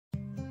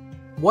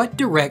What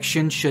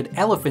direction should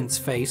elephants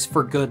face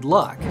for good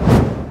luck?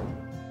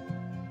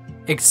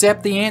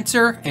 Accept the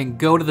answer and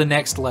go to the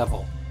next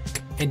level.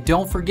 And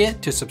don't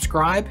forget to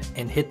subscribe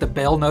and hit the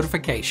bell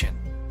notification.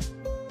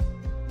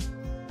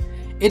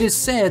 It is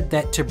said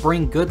that to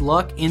bring good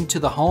luck into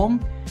the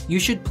home, you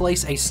should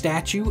place a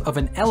statue of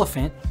an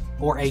elephant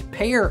or a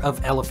pair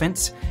of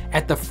elephants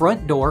at the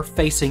front door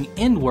facing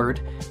inward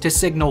to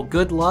signal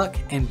good luck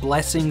and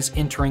blessings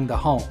entering the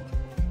home.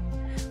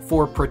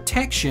 For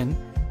protection,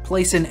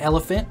 place an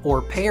elephant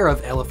or pair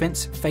of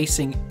elephants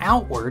facing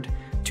outward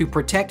to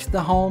protect the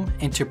home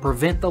and to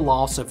prevent the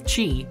loss of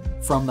chi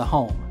from the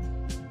home.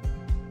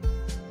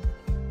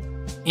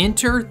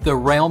 Enter the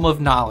realm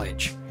of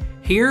knowledge.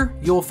 Here,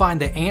 you'll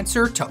find the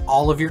answer to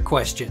all of your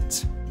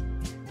questions.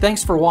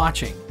 Thanks for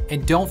watching,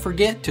 and don't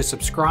forget to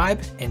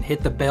subscribe and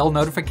hit the bell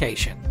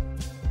notification.